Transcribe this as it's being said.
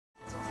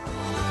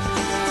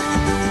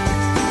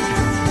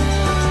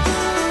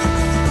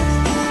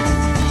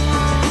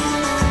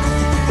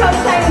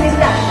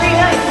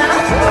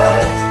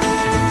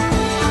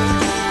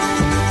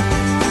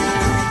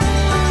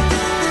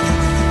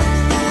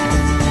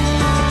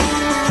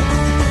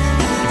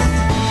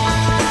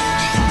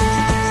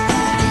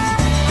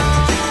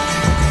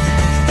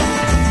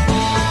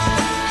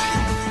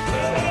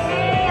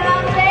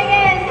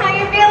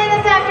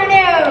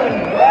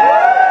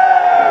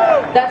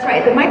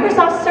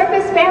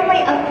Surface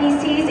family of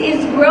PCs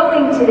is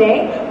growing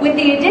today with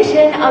the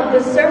addition of the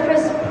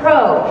Surface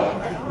Pro.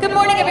 Good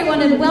morning,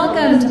 everyone, and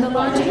welcome to the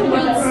launch of the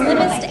world's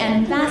slimmest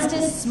and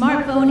fastest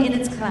smartphone in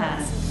its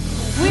class.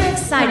 We're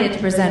excited to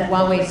present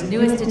Huawei's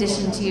newest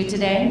addition to you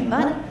today,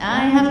 but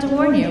I have to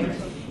warn you,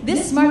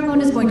 this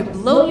smartphone is going to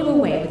blow you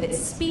away with its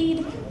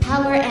speed,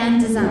 power, and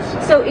design.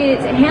 So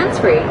it's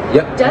hands-free,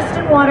 Yep. dust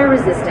and water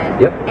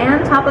resistant, Yep.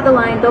 and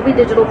top-of-the-line Dolby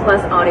Digital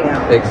Plus audio.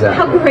 Exactly.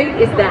 How great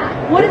is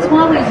that? What is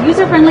Huawei's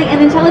user-friendly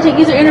and intelligent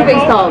user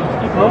interface called?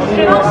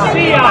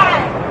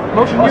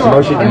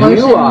 Emotion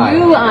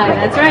UI.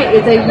 That's right.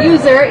 It's a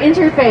user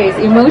interface.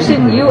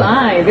 Emotion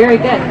UI. Very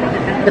good.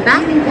 The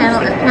backing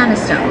panel of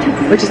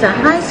Canistone, which is a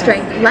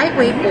high-strength,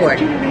 lightweight board,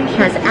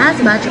 has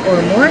as much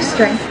or more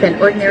strength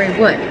than ordinary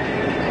wood.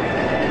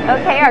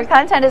 Okay, our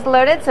content is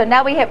loaded, so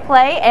now we hit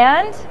play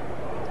and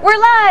we're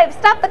live!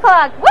 Stop the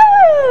clock!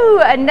 Woo!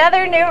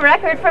 Another new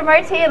record from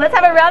our team. Let's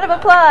have a round of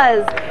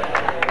applause.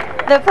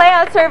 The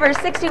Playout Server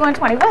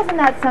 6120, wasn't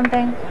that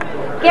something?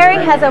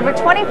 Gary has over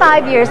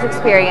 25 years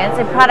experience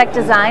in product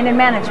design and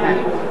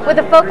management with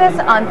a focus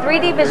on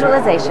 3D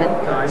visualization,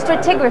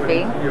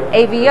 stratigraphy,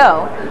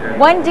 AVO,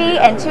 1D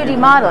and 2D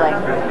modeling,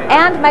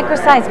 and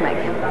microseismic.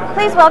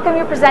 Please welcome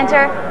your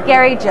presenter,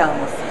 Gary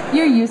Jones.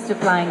 You're used to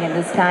flying in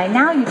the sky.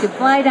 Now you can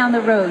fly down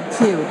the road,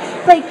 too.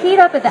 Play Keyed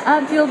Up at the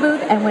Outfield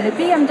booth and win a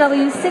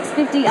BMW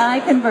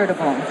 650i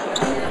convertible.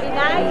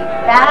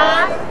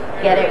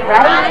 Fast, get it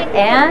right,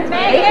 and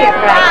make it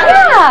right.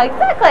 Yeah,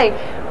 exactly.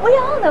 We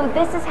all know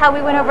this is how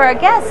we win over our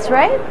guests,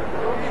 right?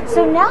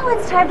 So now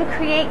it's time to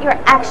create your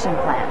action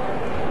plan.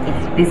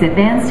 These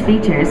advanced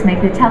features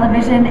make the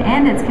television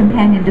and its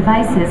companion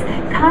devices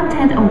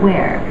content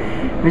aware,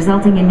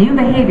 resulting in new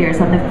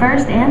behaviors on the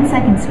first and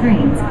second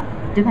screens,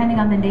 depending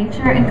on the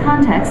nature and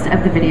context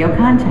of the video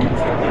content.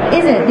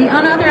 Is it the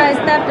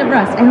unauthorized theft of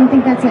rust? I don't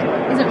think that's it.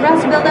 Is it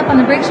rust buildup on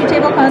the brake shoe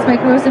table caused by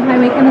corrosive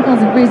highway chemicals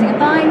and freezing and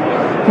thawing?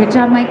 Good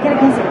job, Mike. Get a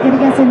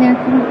guess in there.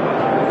 Come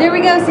on. There we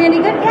go,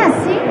 Sandy. Good guess.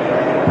 See?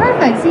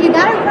 Perfect. See, you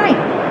got it right.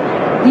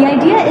 The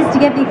idea is to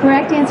get the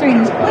correct answer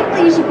in as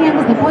quickly as you can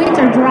because the points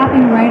are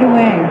dropping right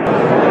away.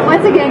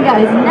 Once again,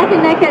 guys, neck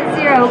and neck at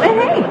 0. But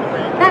hey,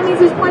 that means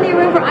there's plenty of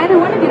room for either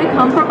one of you to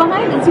come from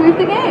behind and sweep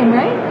the game,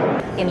 right?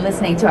 In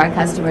listening to our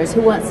customers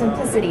who want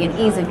simplicity and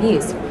ease of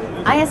use,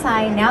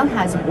 ISI now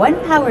has one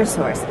power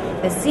source,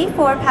 the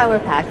C4 Power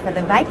Pack for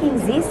the Viking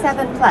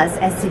Z7 Plus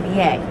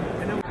SCBA.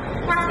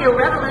 Casio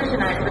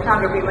revolutionized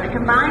photography when it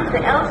combines the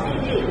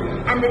LCD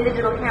and the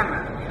digital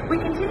camera. We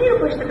continue to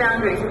push the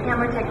boundaries of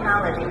camera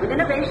technology with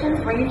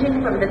innovations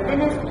ranging from the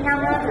thinnest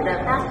camera to the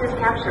fastest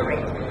capture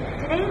rate.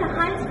 Today, the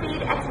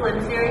high-speed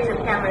Excellence series of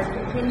cameras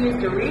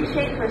continues to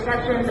reshape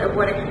perceptions of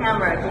what a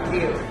camera can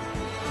do.